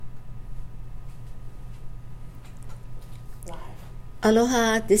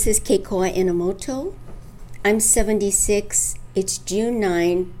Aloha, this is Kekoa Enomoto. I'm 76. It's June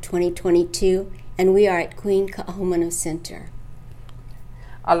 9, 2022, and we are at Queen Kahumanu Center.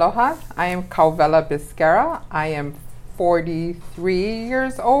 Aloha, I am Kauwela Bisquera. I am 43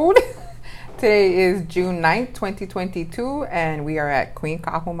 years old. Today is June 9th, 2022, and we are at Queen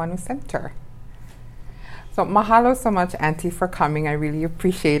Kahumanu Center. So mahalo so much, Auntie, for coming. I really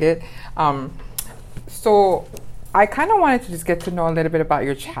appreciate it. So I kind of wanted to just get to know a little bit about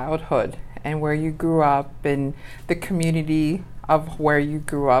your childhood and where you grew up and the community of where you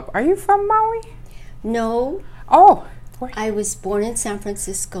grew up. Are you from Maui? No. Oh. I was born in San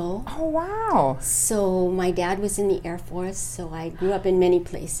Francisco. Oh, wow. So my dad was in the Air Force, so I grew up in many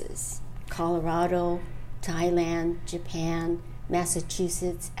places. Colorado, Thailand, Japan,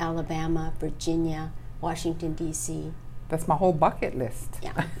 Massachusetts, Alabama, Virginia, Washington, D.C. That's my whole bucket list.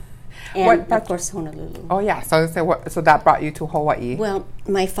 Yeah. And, of course, Honolulu. Oh, yeah. So that brought you to Hawaii. Well,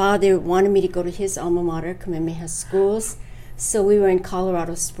 my father wanted me to go to his alma mater, Kamehameha Schools. So we were in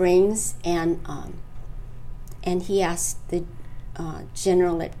Colorado Springs, and he asked the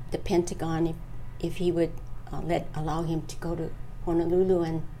general at the Pentagon if he would allow him to go to Honolulu,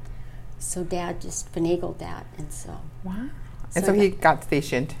 and so Dad just finagled that, and so. Wow. And so he got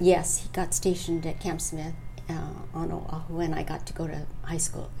stationed. Yes, he got stationed at Camp Smith on Oahu, and I got to go to high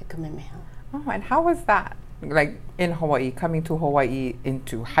school at Kamehameha. Oh, and how was that? Like in Hawaii, coming to Hawaii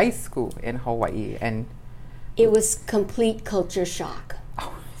into high school in Hawaii, and it was complete culture shock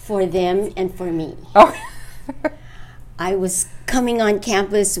for them and for me. Oh. I was coming on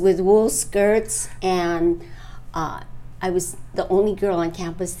campus with wool skirts, and I was the only girl on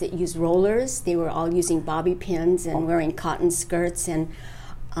campus that used rollers. They were all using bobby pins and wearing cotton skirts, and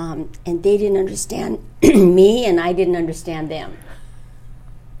they didn't understand me, and I didn't understand them.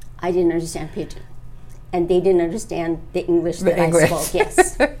 I didn't understand Pidgin, and they didn't understand the English I spoke.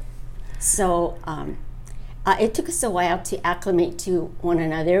 Yes. So it took us a while to acclimate to one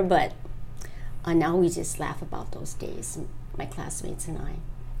another, but now we just laugh about those days, my classmates and I.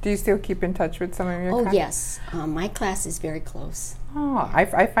 Do you still keep in touch with some of your classmates? Oh, yes. My class is very close. Oh, I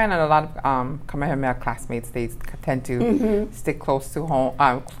find that a lot of Kamehameha classmates, they tend to stick close to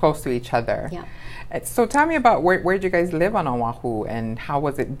home, close to each other. Yeah. So tell me about where did you guys live on Oahu, and how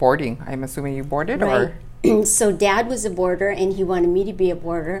was it boarding? I'm assuming you boarded, right. Or? So Dad was a boarder, and he wanted me to be a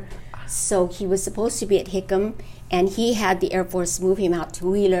boarder. So he was supposed to be at Hickam, and he had the Air Force move him out to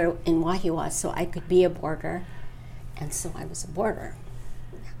Wheeler in Wahiawa so I could be a boarder. And so I was a boarder.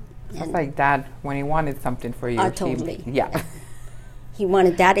 It's like Dad, when he wanted something for you. Totally. Yeah. He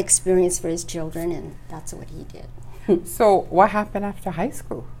wanted that experience for his children, and that's what he did. So what happened after high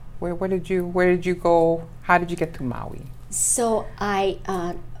school? Where did you go? How did you get to Maui? So I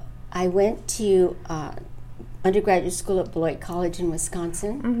went to undergraduate school at Beloit College in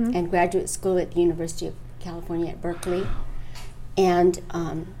Wisconsin, and graduate school at the University of California at Berkeley. And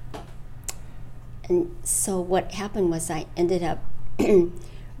so what happened was I ended up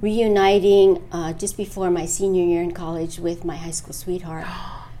reuniting just before my senior year in college with my high school sweetheart,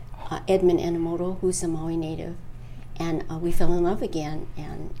 Edmund Enomoto, who's a Maui native. And we fell in love again,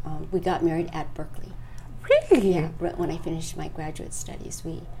 and we got married at Berkeley. Really? Yeah, when I finished my graduate studies.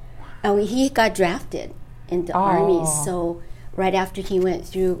 He got drafted in the Army, so right after he went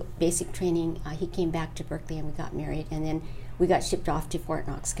through basic training, he came back to Berkeley, and we got married, and then we got shipped off to Fort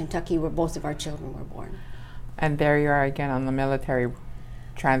Knox, Kentucky, where both of our children were born. And there you are again on the military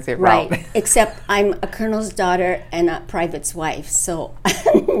transit route. Right, except I'm a colonel's daughter and a private's wife, so...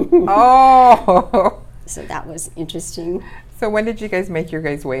 Oh! So that was interesting. So when did you guys make your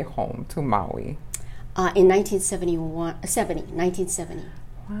guys' way home to Maui? In 1970.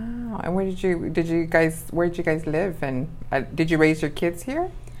 Wow! And where did you guys live? And did you raise your kids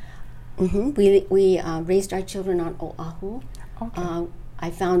here? We raised our children on Oahu. Okay. I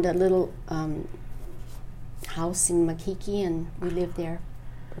found a little house in Makiki, and we lived there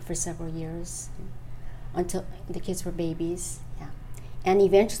for several years until the kids were babies. Yeah. And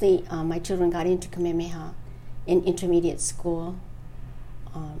eventually, my children got into Kamehameha in intermediate school.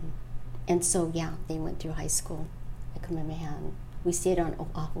 And so, they went through high school at Kamehameha. And we stayed on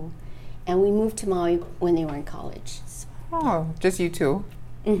Oahu. And we moved to Maui when they were in college. So, just you two?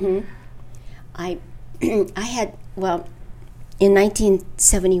 I had, in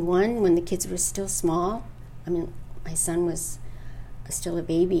 1971, when the kids were still small, my son was still a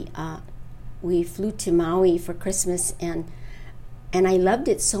baby, we flew to Maui for Christmas, and I loved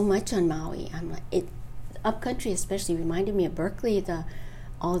it so much on Maui. Upcountry especially reminded me of Berkeley,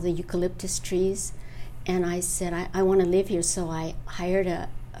 all the eucalyptus trees, and I said, I want to live here, so I hired a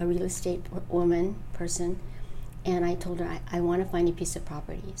real estate person, and I told her I want to find a piece of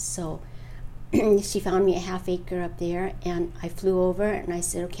property. So she found me a half acre up there, and I flew over and I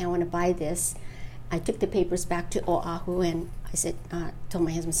said, okay, I want to buy this. I took the papers back to Oahu, and I said, told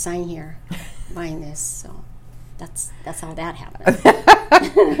my husband, sign here, buying this. So that's how that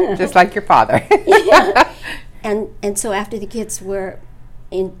happened. Just like your father. Yeah. And so after the kids were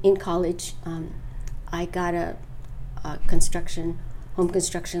in college, I got a home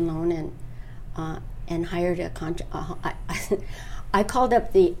construction loan, and hired a contract. I called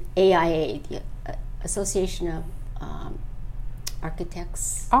up the AIA, the Association of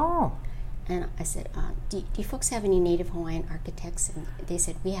Architects. Oh. And I said, do you folks have any Native Hawaiian architects? And they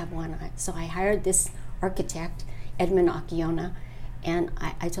said, we have one. So I hired this architect, Edmund Akiona, and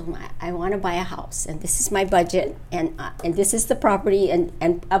I told him, I want to buy a house, and this is my budget, and this is the property,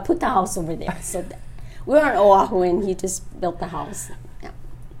 and I'll put the house over there. So we were on Oahu, and he just built the house. Yeah.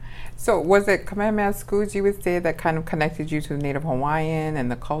 So was it Kamehameha schools, you would say, that kind of connected you to the Native Hawaiian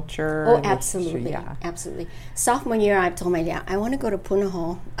and the culture? Oh, absolutely. Yeah. Absolutely. Sophomore year, I told my dad, I want to go to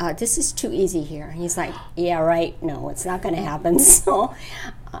Punahou. This is too easy here. He's like, yeah, right. No, it's not going to happen. So,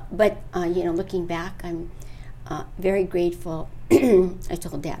 but looking back, I'm very grateful. I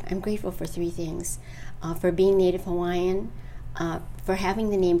told Dad, I'm grateful for three things. For being Native Hawaiian, for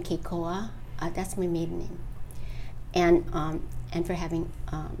having the name Kekoa, that's my maiden name, and for having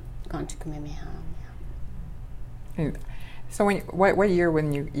gone to Kamehameha. Yeah. So what year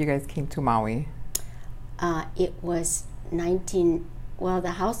when you guys came to Maui? It was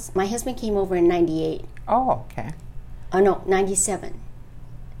the house, my husband came over in 98. Oh, okay. Oh no, 97.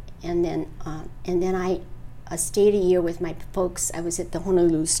 And then I stayed a year with my folks. I was at the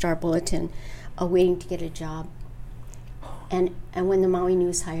Honolulu Star Bulletin, waiting to get a job. And when the Maui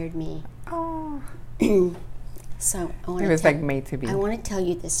News hired me. Oh. So it was like made to be. I want to tell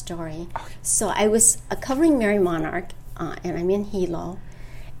you this story. Okay. So I was covering Mary Monarch, and I'm in Hilo,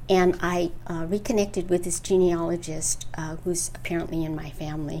 and I reconnected with this genealogist who's apparently in my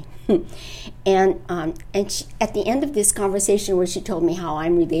family. and she, at the end of this conversation where she told me how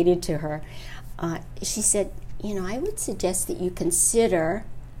I'm related to her, she said, I would suggest that you consider,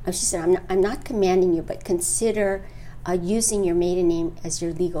 she said, I'm not commanding you, but consider using your maiden name as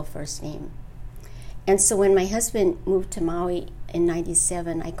your legal first name. And so when my husband moved to Maui in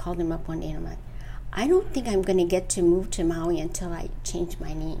 97, I called him up one day and I'm like, I don't think I'm going to get to move to Maui until I change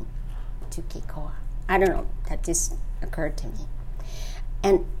my name to Kekoa. I don't know, that just occurred to me.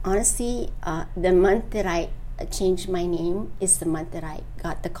 And honestly, the month that I changed my name is the month that I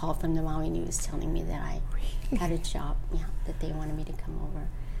got the call from the Maui News telling me that I had a job, that they wanted me to come over.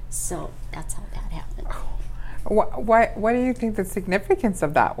 So that's how that happened. What do you think the significance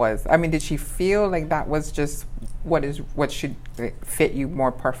of that was? I mean, did she feel like that was just what should fit you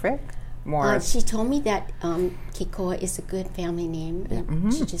more perfect? She told me that Kekoa is a good family name,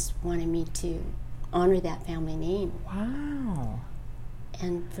 and she just wanted me to honor that family name. Wow.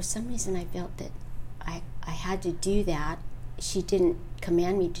 And for some reason, I felt that I had to do that. She didn't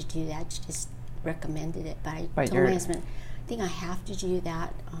command me to do that. She just recommended it. But I told my husband, I think I have to do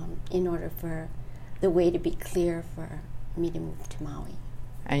that in order for the way to be clear for me to move to Maui.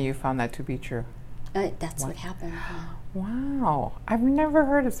 And you found that to be true? That's what happened. Yeah. Wow. I've never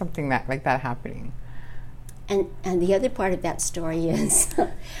heard of something like that happening. And the other part of that story is,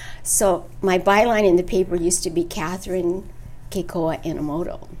 so my byline in the paper used to be Catherine Kekoa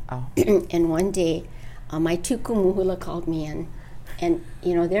Enomoto. Oh. And one day, my two kumuhula called me in, and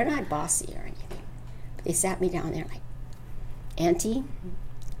they're not bossy or anything. But they sat me down there like, Auntie,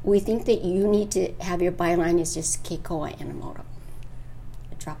 we think that you need to have your byline is just Kekoa Enomoto.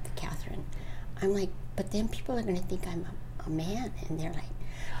 I dropped the Catherine. I'm like, but then people are going to think I'm a man. And they're like,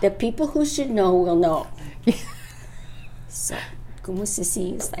 the people who should know will know. So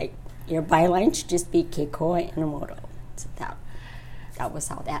Kumusisi is like, your byline should just be Kekoa Enomoto. So that was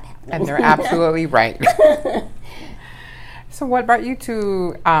how that happened. And they're absolutely right. So what brought you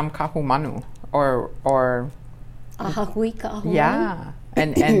to Kahumanu or Ahahui Kahumanu? Yeah.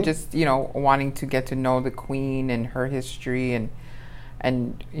 And just, wanting to get to know the queen and her history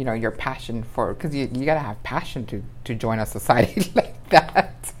and your passion for, because you got to have passion to join a society like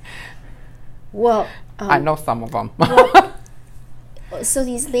that. Well, I know some of them. So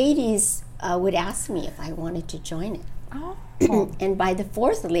these ladies would ask me if I wanted to join it. Oh. And by the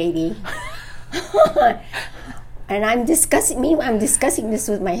fourth lady, and I'm discussing this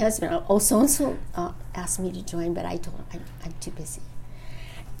with my husband. Oh, so-and-so asked me to join, but I told him I'm too busy.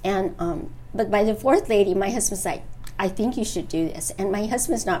 And but by the fourth lady, my husband's like, I think you should do this. And my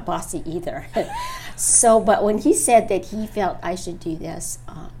husband's not bossy either. So, but when he said that he felt I should do this,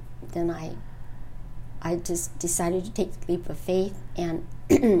 then I just decided to take the leap of faith, and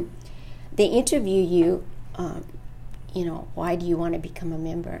they interview you, why do you want to become a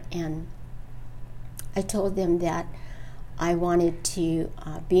member? And I told them that I wanted to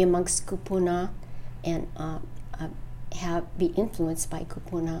be amongst kupuna and be influenced by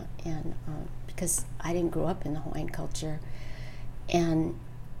kupuna, and because I didn't grow up in the Hawaiian culture, and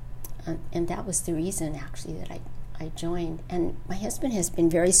that was the reason actually that I joined. And my husband has been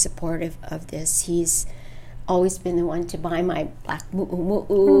very supportive of this. He's always been the one to buy my black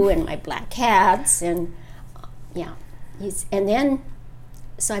mu'u and my black hats, and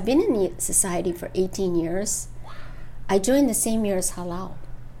so I've been in the society for 18 years. I joined the same year as Halal,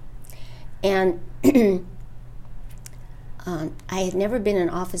 and I had never been an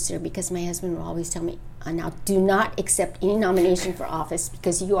officer because my husband would always tell me, now do not accept any nomination for office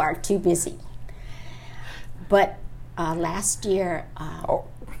because you are too busy. But last year,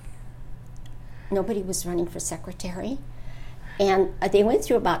 nobody was running for secretary, and they went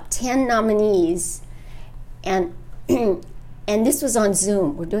through about 10 nominees, and this was on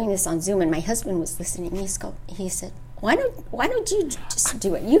Zoom. We're doing this on Zoom, and my husband was listening. He said, why don't you just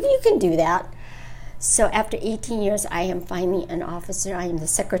do it? You can do that. So after 18 years, I am finally an officer. I am the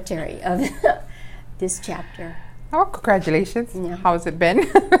secretary of this chapter. Oh, congratulations. Yeah. How has it been?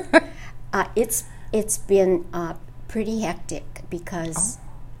 It's been pretty hectic because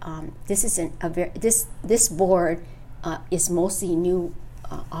this isn't this board is mostly new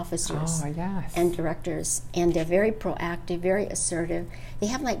officers and directors, and they're very proactive, very assertive. They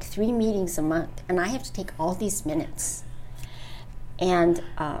have like 3 meetings a month, and I have to take all these minutes. And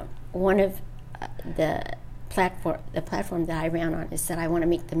one of the platform that I ran on is that I want to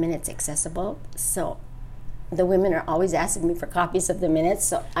make the minutes accessible. So the women are always asking me for copies of the minutes.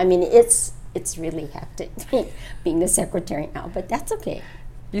 So I mean, it's really hectic being the secretary now, but that's okay.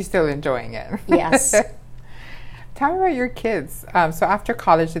 You're still enjoying it. Yes. Tell me about your kids. So after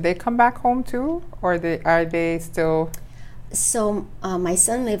college, did they come back home too, or are they still? So my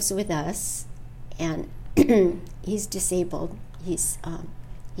son lives with us, and he's disabled.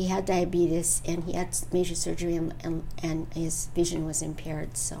 He had diabetes, and he had major surgery, and his vision was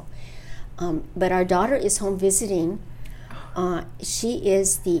impaired. So, but our daughter is home visiting. She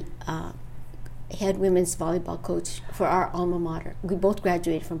is the head women's volleyball coach for our alma mater. We both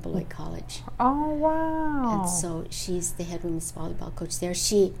graduated from Beloit College. Oh, wow. And so she's the head women's volleyball coach there.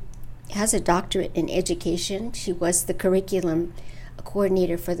 She has a doctorate in education. She was the curriculum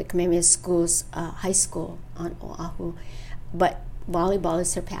coordinator for the Kamehameha Schools high school on Oahu. But volleyball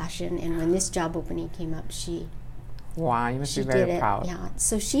is her passion, and when this job opening came up, wow, you must be very proud. Yeah,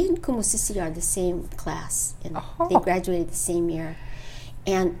 so she and Kumusisi are the same class, and they graduated the same year.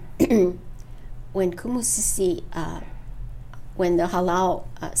 And when Kumusisi, when the Halal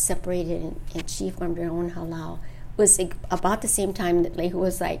separated and she formed her own Halal, was about the same time that Lehu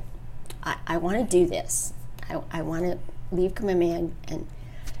was like, I want to do this. I want to leave Kamehameha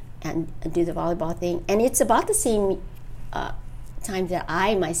and do the volleyball thing. And it's about the same time that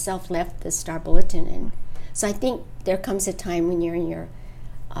I myself left the Star Bulletin. And so I think there comes a time when you're in your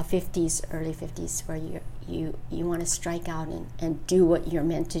 50s, early 50s, where you want to strike out and do what you're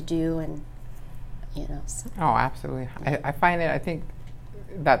meant to do, and so. Oh, absolutely. I find I think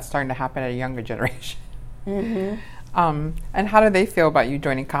that's starting to happen at a younger generation. Mm-hmm. And how do they feel about you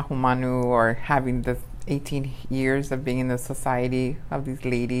joining Kahumanu or having the 18 years of being in the society of these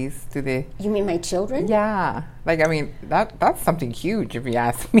ladies? Do they? You mean my children? Yeah. I mean, that's something huge if you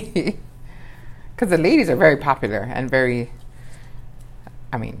ask me. Because the ladies are very popular and very,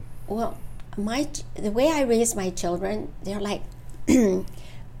 Well, the way I raise my children, they're like,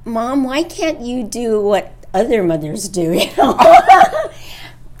 Mom, why can't you do what other mothers do,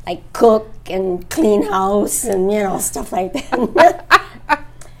 like cook and clean house and, stuff like that.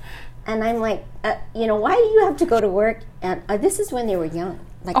 And I'm like, why do you have to go to work? And this is when they were young,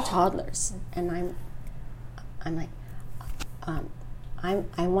 like toddlers. And I'm like,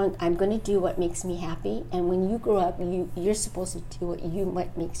 I'm going to do what makes me happy. And when you grow up, you're supposed to do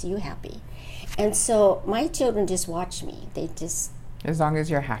what makes you happy. And so my children just watch me. They just... As long as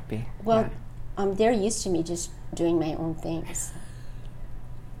you're happy. Well, they're used to me just doing my own things.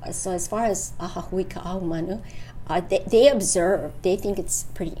 So as far as Ahahui Ka'ahumanu, they observe. They think it's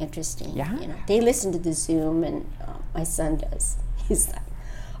pretty interesting. Yeah. They listen to the Zoom, and my son does. He's like,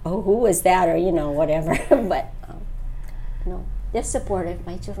 "Oh, who was that?" or whatever. But they're supportive.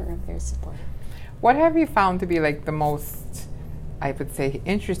 My children are very supportive. What have you found to be like the most, I would say,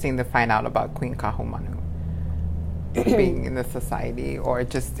 interesting to find out about Queen Kahumanu, being in the society or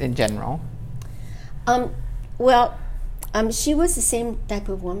just in general? She was the same type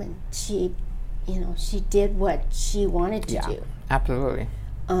of woman. She she did what she wanted to do. Absolutely.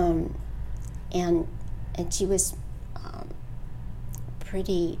 And she was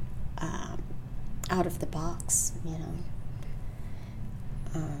pretty out of the box,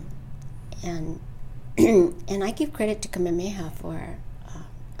 and and I give credit to Kamehameha for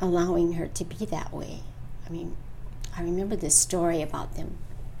allowing her to be that way. I mean, I remember this story about them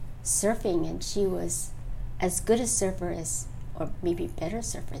surfing, and she was as good a surfer as, or maybe better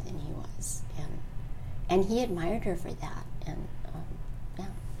surfer than he was, and he admired her for that, and yeah.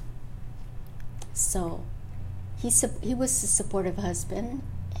 So he was a supportive husband,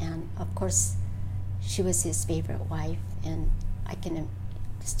 and of course she was his favorite wife, and I can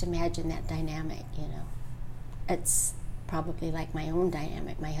just imagine that dynamic. It's probably like my own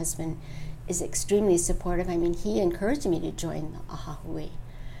dynamic. My husband is extremely supportive. I mean, he encouraged me to join the Ahahui,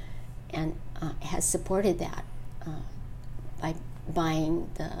 and has supported that by buying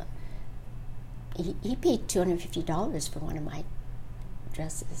he paid $250 for one of my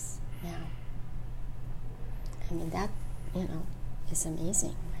dresses. Yeah. I mean, that, is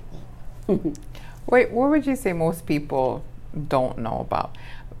amazing, I think. Wait, what would you say most people don't know about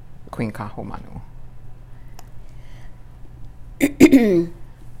Queen Kahumanu?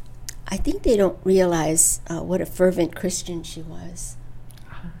 I think they don't realize what a fervent Christian she was.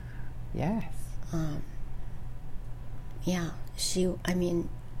 Yes. Yeah,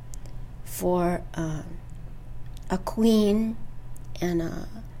 for a queen and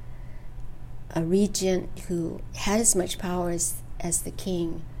a regent who had as much power as the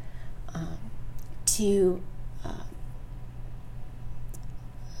king, to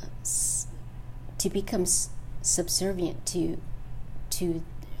become subservient to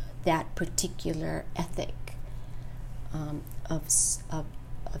that particular ethic of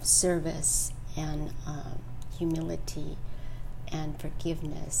service and humility and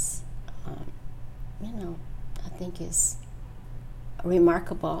forgiveness, I think is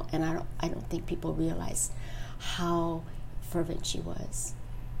remarkable, and I don't think people realize how fervent she was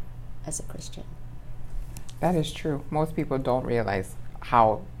as a Christian. That is true. Most people don't realize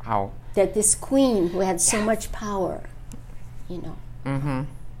how that this queen who had so much power, Mm-hmm.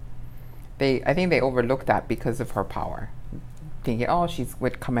 I think they overlooked that because of her power, thinking, she's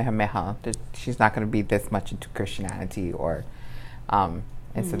with Kamehameha, that she's not going to be this much into Christianity, or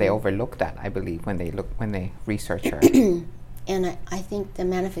and so they overlooked that, I believe, when they research her. And I think the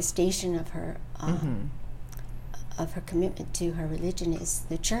manifestation of her commitment to her religion is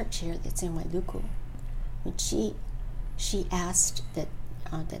the church here that's in Wailuku. When she asked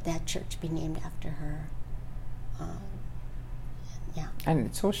that church be named after her. Yeah. And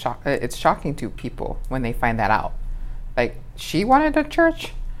it's so it's shocking to people when they find that out. Like, she wanted a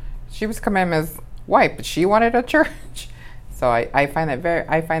church. She was Kamehameha's wife, but she wanted a church. So I find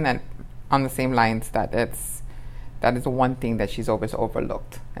that on the same lines that that is one thing that she's always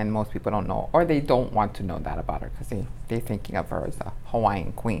overlooked, and most people don't know, or they don't want to know that about her, because they're thinking of her as a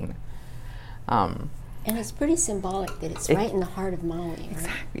Hawaiian queen. And it's pretty symbolic that it's right in the heart of Maui, right?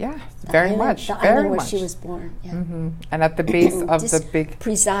 Exactly, yeah, very much. The island where she was born. Yeah. Mm-hmm. And at the base of the big...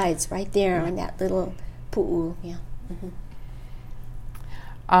 presides right there on that little pu'u, yeah.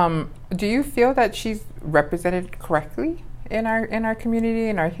 Mm-hmm. Do you feel that she's represented correctly in our community,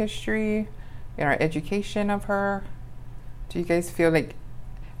 in our history, in our education of her? Do you guys feel like...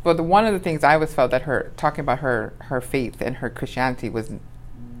 Well, one of the things I always felt that talking about her faith and her Christianity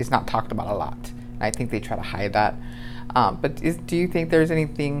is not talked about a lot. I think they try to hide that. But do you think there's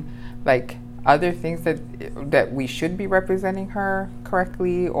anything, like other things that we should be representing her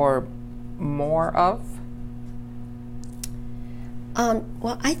correctly or more of?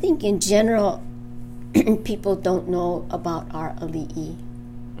 Well, I think in general, people don't know about our ali'i.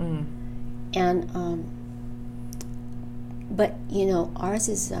 And, but, ours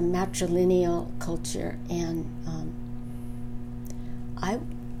is a matrilineal culture, and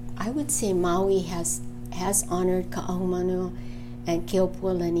I would say Maui has honored Ka'ahumanu and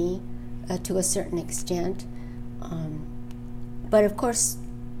Keopuolani to a certain extent. But of course,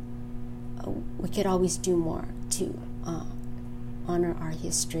 we could always do more to honor our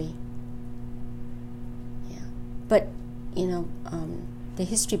history. Yeah. But, the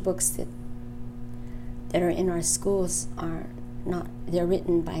history books that are in our schools they're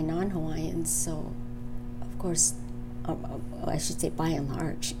written by non-Hawaiians, so of course, I should say by and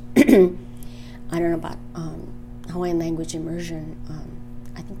large. I don't know about Hawaiian language immersion.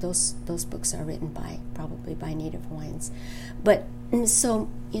 I think those books are written probably by Native Hawaiians. But so,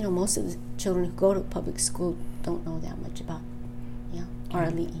 most of the children who go to public school don't know that much about our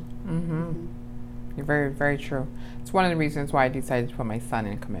ali'i. Mm-hmm. You're very, very true. It's one of the reasons why I decided to put my son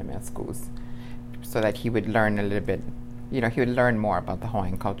in Kamehameha schools, so that he would learn a little bit. He would learn more about the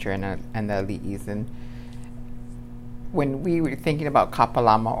Hawaiian culture and the ali'is. And when we were thinking about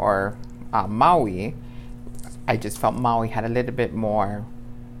Kapalama or Maui, I just felt Maui had a little bit more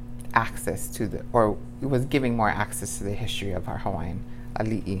access to or it was giving more access to the history of our Hawaiian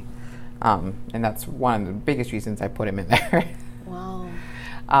ali'i. And that's one of the biggest reasons I put him in there. Wow.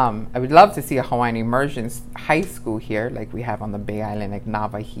 I would love to see a Hawaiian immersion high school here, like we have on the Bay Island, like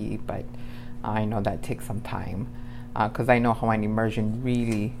Navahi, but I know that takes some time. Because I know Hawaiian immersion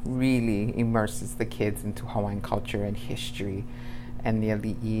really, really immerses the kids into Hawaiian culture and history and the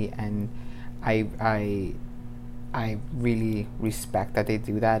ali'i, and I really respect that they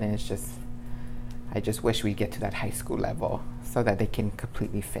do that, and I just wish we'd get to that high school level so that they can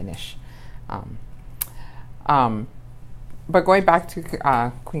completely finish. But going back to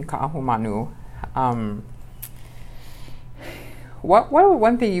Queen Ka'ahumanu, what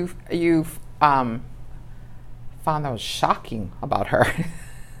one thing you've found that was shocking about her?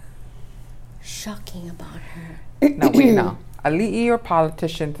 Shocking about her. No, wait, no. Ali'i or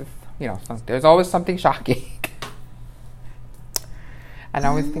politicians, there's always something shocking. And I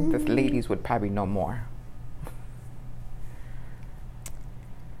always think that ladies would probably know more.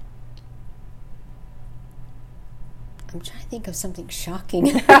 I'm trying to think of something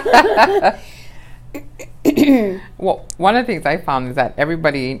shocking. Well, one of the things I found is that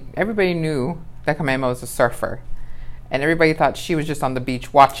everybody knew that Kamehameha was a surfer. And everybody thought she was just on the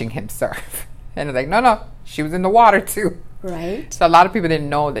beach watching him surf. And it's like, no, she was in the water too. Right. So a lot of people didn't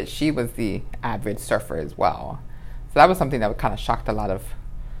know that she was the avid surfer as well. So that was something that kind of shocked a lot of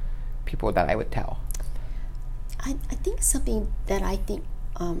people that I would tell. I think something that I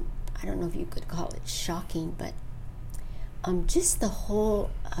don't know if you could call it shocking, but just the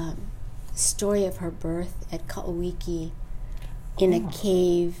whole story of her birth at Kauwela in a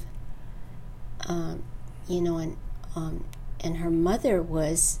cave, and her mother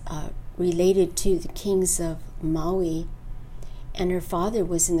was related to the kings of Maui, and her father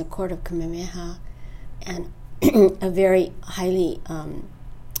was in the court of Kamehameha, and a very highly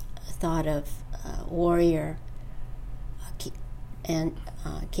thought of warrior, and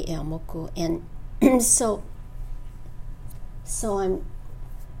Ke'eamoku, and so I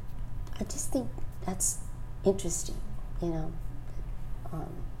just think that's interesting,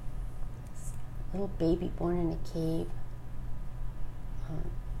 little baby born in a cave,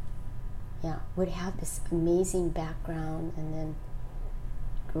 would have this amazing background, and then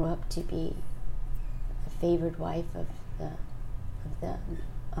grew up to be a favored wife of the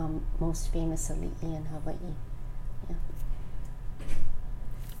most famous ali'i in Hawaii. Yeah.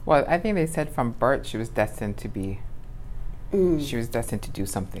 Well, I think they said from birth she was destined to be. She was destined to do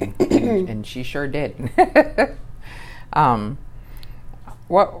something, and she sure did.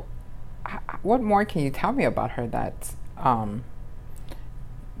 What more can you tell me about her that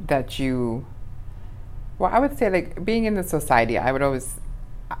you? Well, I would say, like, being in the society, I would always,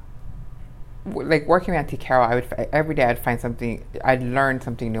 like, working at Tikaro, every day I'd find something, I'd learn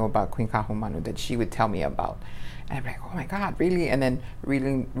something new about Queen Kahumanu that she would tell me about. And I'd be like, oh my God, really? And then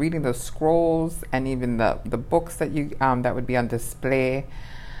reading the scrolls and even the books that that would be on display.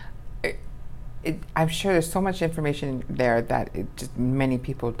 I'm sure there's so much information there that just many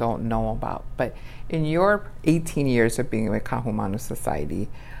people don't know about. But in your 18 years of being with Kahumanu Society,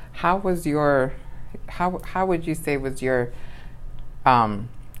 how would you say was your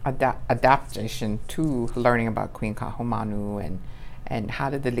adaptation to learning about Queen Kahumanu, and how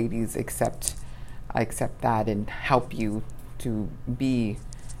did the ladies accept that and help you to be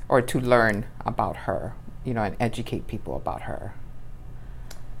or to learn about her, and educate people about her?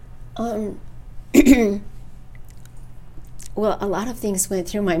 Well, a lot of things went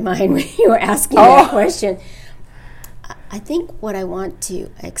through my mind when you were asking that question. I think what I want to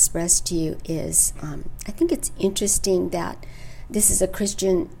express to you is I think it's interesting that this is a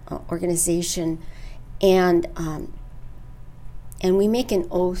Christian organization, and we make an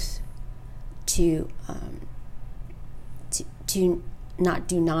oath to not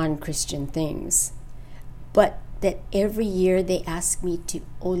do non-Christian things, but that every year they ask me to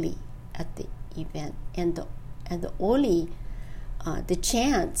oli at the event, and the oli, the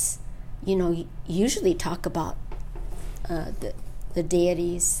chants, usually talk about the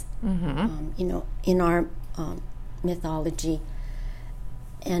deities, in our mythology,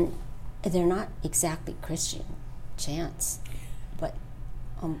 and they're not exactly Christian chants, but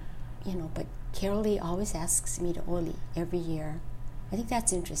but Carolee always asks me to oli every year. I think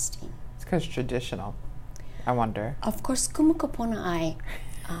that's interesting. It's because it's traditional. I wonder. Of course, Kumu Kapona Ai,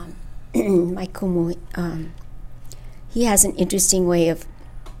 my kumu, he has an interesting way of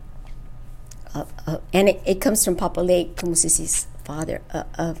and it comes from Papa Lake, Kumusisi's father,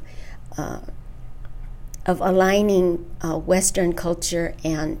 of aligning Western culture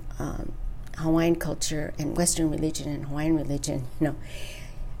and Hawaiian culture and Western religion and Hawaiian religion.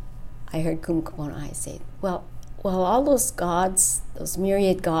 I heard Kumukapona say, well, all those gods, those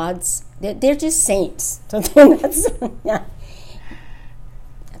myriad gods, they're just saints. That's what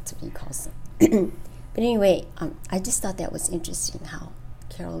he calls them. But anyway, I just thought that was interesting how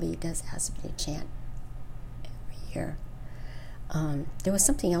Carol Lee does Asabita chant every year. There was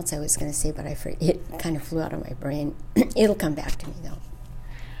something else I was going to say, but it kind of flew out of my brain. It'll come back to me, though.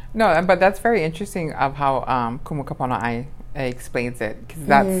 No, but that's very interesting of how Kumukapona explains it, because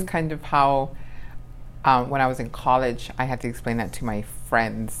that's kind of how, when I was in college, I had to explain that to my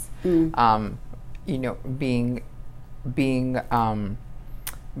friends.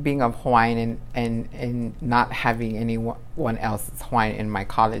 Being of Hawaiian and not having anyone else that's Hawaiian in my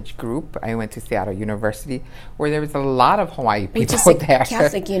college group. I went to Seattle University, where there was a lot of Hawaii people Which is a there.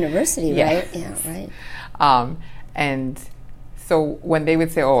 Catholic university, Yes. right? Yeah, right. And so when they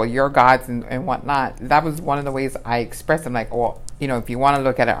would say, "Oh, your gods and whatnot," that was one of the ways I expressed them. Like, "Well, if you want to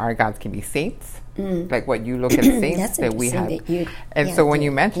look at it, our gods can be saints, like what you look at saints that we have." So when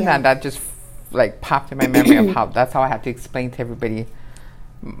you mentioned that just popped in my memory of how that's how I have to explain to everybody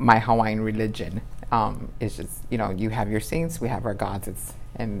my Hawaiian religion. It's just, you have your saints, we have our gods.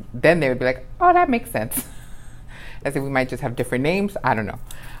 And then they would be like, "Oh, that makes sense." As if we might just have different names. I don't know.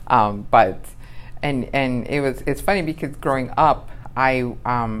 But it's funny because growing up,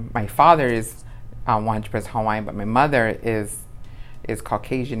 my father is 100% Hawaiian, but my mother is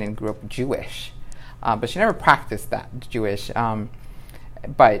Caucasian and grew up Jewish. But she never practiced that Jewish.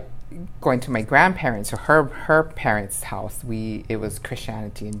 But going to my grandparents or her parents' house, it was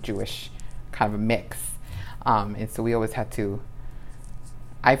Christianity and Jewish kind of a mix, and so we always had to.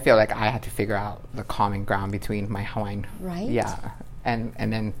 I feel like I had to figure out the common ground between my Hawaiian, right? Yeah, and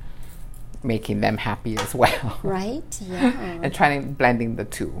then making them happy as well, right? Yeah, and trying to blending the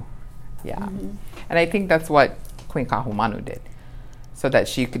two, yeah. And I think that's what Queen Kahumanu did, so that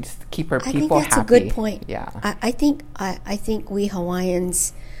she could keep her people happy. I think that's a good point. Yeah, I think we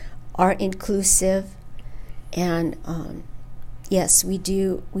Hawaiians are inclusive, and yes, we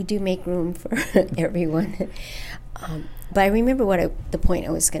do make room for everyone. But I remember the point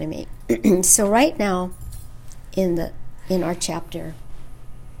I was going to make. So right now, in our chapter,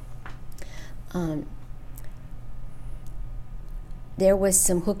 there was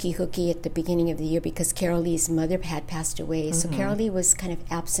some hooky at the beginning of the year because Carol Lee's mother had passed away. So Carol Lee was kind of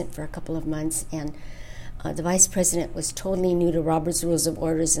absent for a couple of months, and the vice president was totally new to Robert's Rules of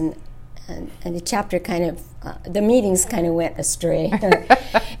Orders, and the chapter kind of, the meetings kind of went astray.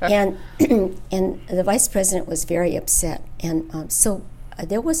 and the vice president was very upset. And so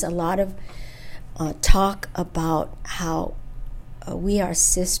there was a lot of talk about how we are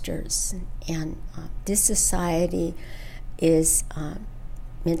sisters, and this society is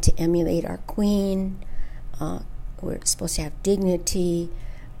meant to emulate our queen. We're supposed to have dignity,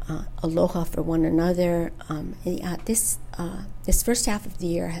 aloha for one another. This first half of the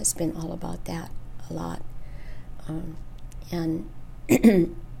year has been all about that a lot, and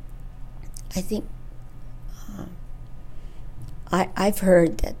I think I've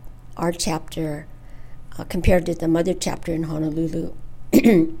heard that our chapter, compared to the mother chapter in Honolulu,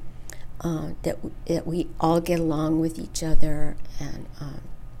 that we all get along with each other, and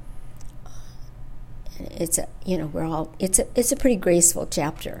it's a pretty graceful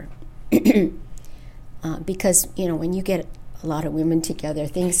chapter, because when you get a lot of women together,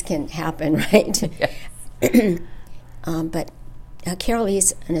 things can happen, right? Yes. But Carol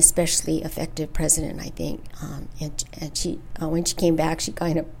is an especially effective president, I think, and she when she came back, she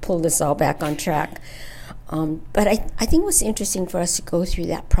kind of pulled us all back on track. But I think it was interesting for us to go through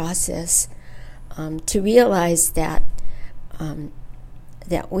that process, to realize that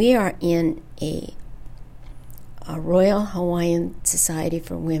that we are in a Royal Hawaiian Society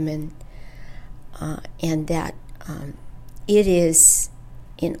for Women, and that it is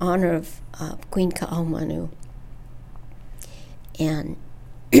in honor of Queen Kahumanu, and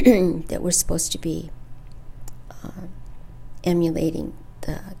that we're supposed to be emulating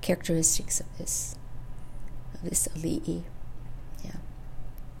the characteristics of this ali'i. Yeah.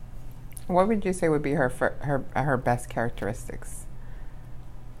 What would you say would be her best characteristics?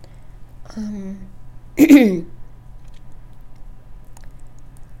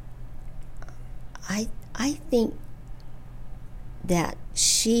 I think that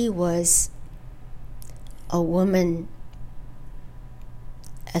she was a woman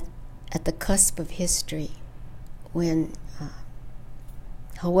at the cusp of history when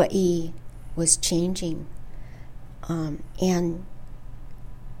Hawaii was changing, and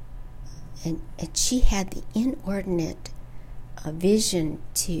she had the inordinate vision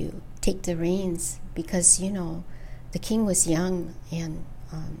to take the reins, because the king was young, and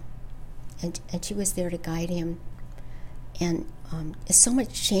she was there to guide him, and so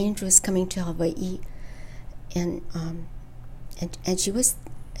much change was coming to Hawaii, and she was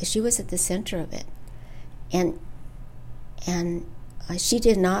at the center of it, and she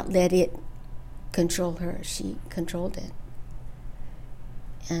did not let it control her. She controlled it,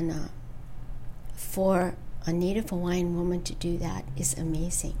 and for a Native Hawaiian woman to do that is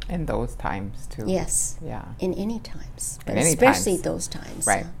amazing. In those times too. Yes. Yeah. In any times, but in any especially times. Those times.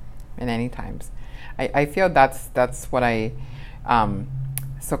 Right. In any times. I feel that's what I.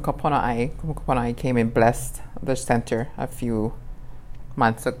 So Kapona'i came and blessed the center a few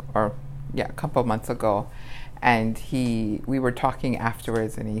months ago, a couple of months ago, and we were talking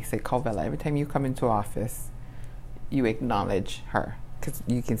afterwards, and he said, Kauwela, every time you come into office, you acknowledge her. Because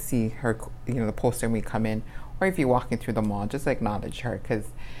you can see her, the poster when we come in, or if you're walking through the mall, just acknowledge her. Because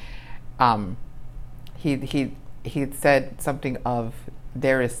he had said something of,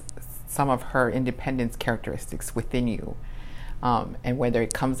 there is some of her independence characteristics within you, and whether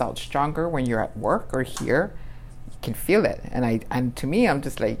it comes out stronger when you're at work or here, you can feel it. And to me, I'm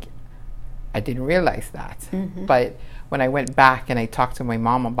just like, I didn't realize that. Mm-hmm. But when I went back and I talked to my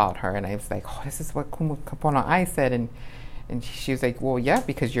mom about her, and I was like, oh, this is what Kapona'i said, and she was like, well, yeah,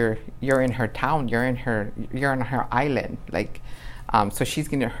 because you're in her town, you're on her island, like, so she's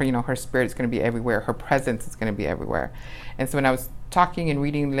gonna, her spirit is gonna be everywhere, her presence is gonna be everywhere. And so when I was talking and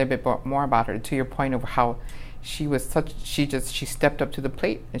reading a little bit more about her, to your point of how she stepped up to the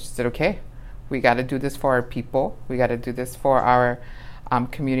plate, and she said, okay, we got to do this for our people, we got to do this for our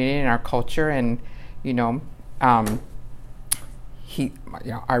community and our culture, and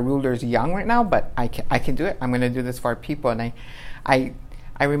our ruler's young right now, but I can do it. I'm going to do this for our people. And I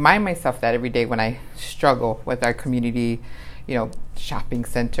remind myself that every day when I struggle with our community, shopping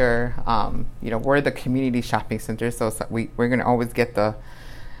center. We're the community shopping center, so we're going to always get the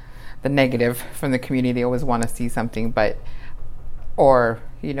negative from the community. They always want to see something,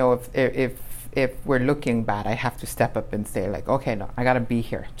 if we're looking bad, I have to step up and say, like, okay, no, I got to be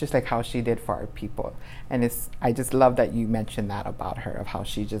here, just like how she did for our people. And I just love that you mentioned that about her, of how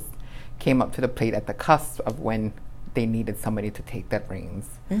she just came up to the plate at the cusp of when they needed somebody to take that reins.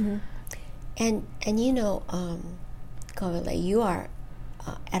 Mm-hmm. And Kauwela, you are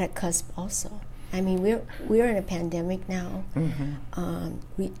at a cusp also. I mean, we're in a pandemic now.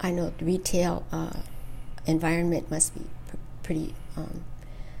 Mm-hmm. I know the retail environment must be pretty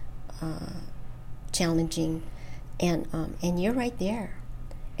challenging, and you're right there,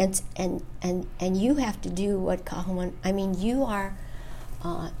 and you have to do what Kahuman. I mean, you are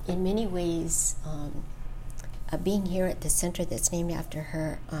in many ways being here at the center that's named after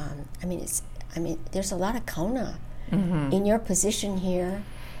her. There's a lot of kauna mm-hmm. in your position here,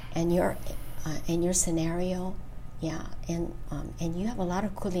 and your scenario, and you have a lot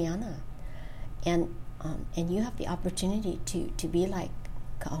of kuleana, and you have the opportunity to be like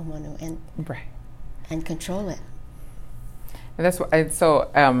Kahumanu and control it. And that's what.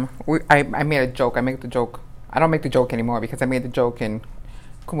 I made a joke. I make the joke. I don't make the joke anymore because I made the joke and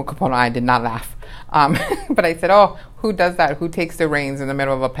Kapona'i did not laugh. But I said, "Oh, who does that? Who takes the reins in the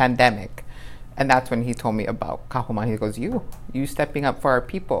middle of a pandemic?" And that's when he told me about Kahuman. He goes, "You stepping up for our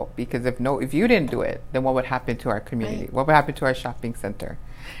people, because if you didn't do it, then what would happen to our community? Right. What would happen to our shopping center?"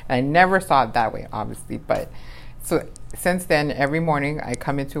 And I never saw it that way, obviously, but. So since then, every morning I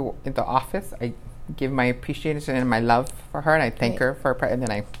come into the office, I give my appreciation and my love for her, and I thank her for her, and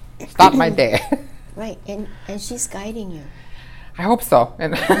then I start my day. Right, and she's guiding you. I hope so,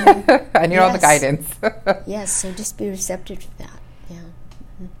 and I need all the guidance. Yes, so just be receptive to that. Yeah.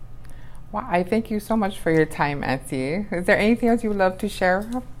 Mm-hmm. Well, I thank you so much for your time, Auntie. Is there anything else you would love to share?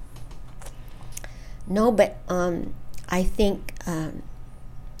 No, but I think.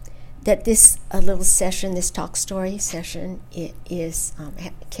 That this little session, this talk story session, it is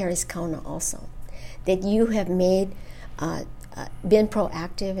carries kauna also. That you have been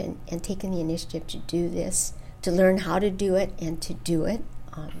proactive and taken the initiative to do this, to learn how to do it, and to do it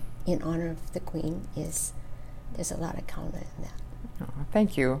in honor of the Queen there's a lot of kauna in that. Oh,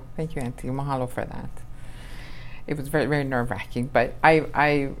 thank you, Auntie. Mahalo for that. It was very, very nerve-wracking, but I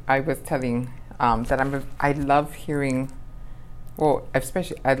was telling that I love hearing. Well,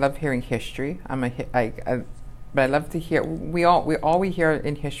 especially I love hearing history. But I love to hear. We hear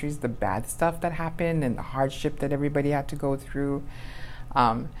in history is the bad stuff that happened and the hardship that everybody had to go through.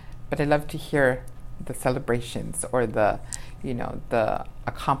 But I love to hear the celebrations or the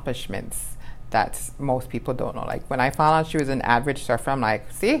accomplishments that most people don't know. Like when I found out she was an average surfer, I'm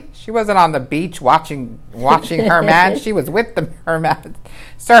like, see, she wasn't on the beach watching her man. She was with her man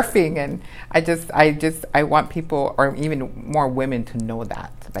surfing. And I want people, or even more women, to know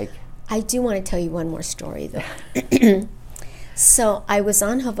that. Like, I do want to tell you one more story though. So I was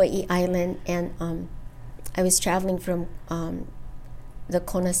on Hawaii Island, and I was traveling from the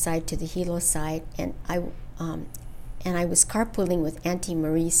Kona side to the Hilo side, and I was carpooling with Auntie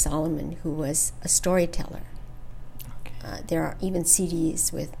Marie Solomon, who was a storyteller. Okay. There are even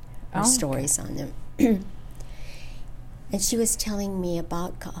CDs with her stories on them. And she was telling me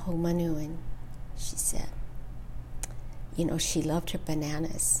about Ka'ahumanu, and she said, she loved her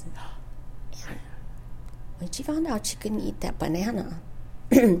bananas. And when she found out she couldn't eat that banana,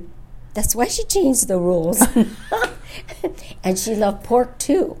 that's why she changed the rules. And she loved pork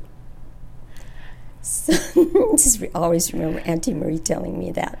too. So just always remember Auntie Marie telling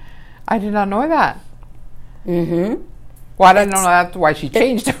me that. I did not know that. Mm-hmm. Well, I didn't know that's why she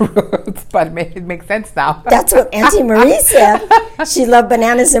changed the rules, but it makes sense now. That's what Auntie Marie said. She loved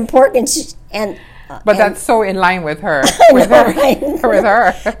bananas and pork, and but that's so in line with her. With her.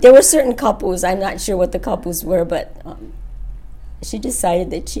 Her. There were certain couples. I'm not sure what the couples were, but she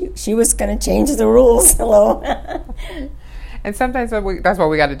decided that she was going to change the rules. Hello. And sometimes that's what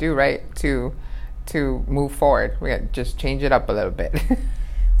we got to do, right? To move forward, we got to just change it up a little bit.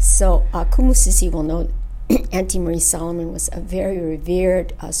 So Kumusisi will know Auntie Marie Solomon was a very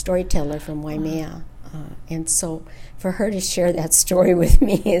revered storyteller from Waimea. And so for her to share that story with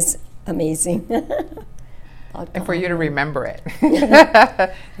me is amazing. And for you to remember it. We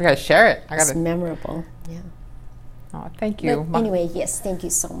got to share it. It's memorable, yeah. Oh, thank you. But anyway, yes, thank you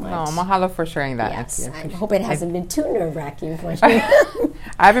so much. Oh, mahalo for sharing that. Yes, I hope it hasn't been too nerve-wracking for you.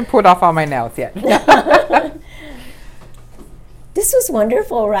 I haven't pulled off all my nails yet. This was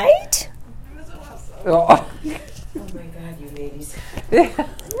wonderful, right? It was awesome. Oh my God, you ladies.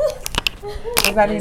 Was that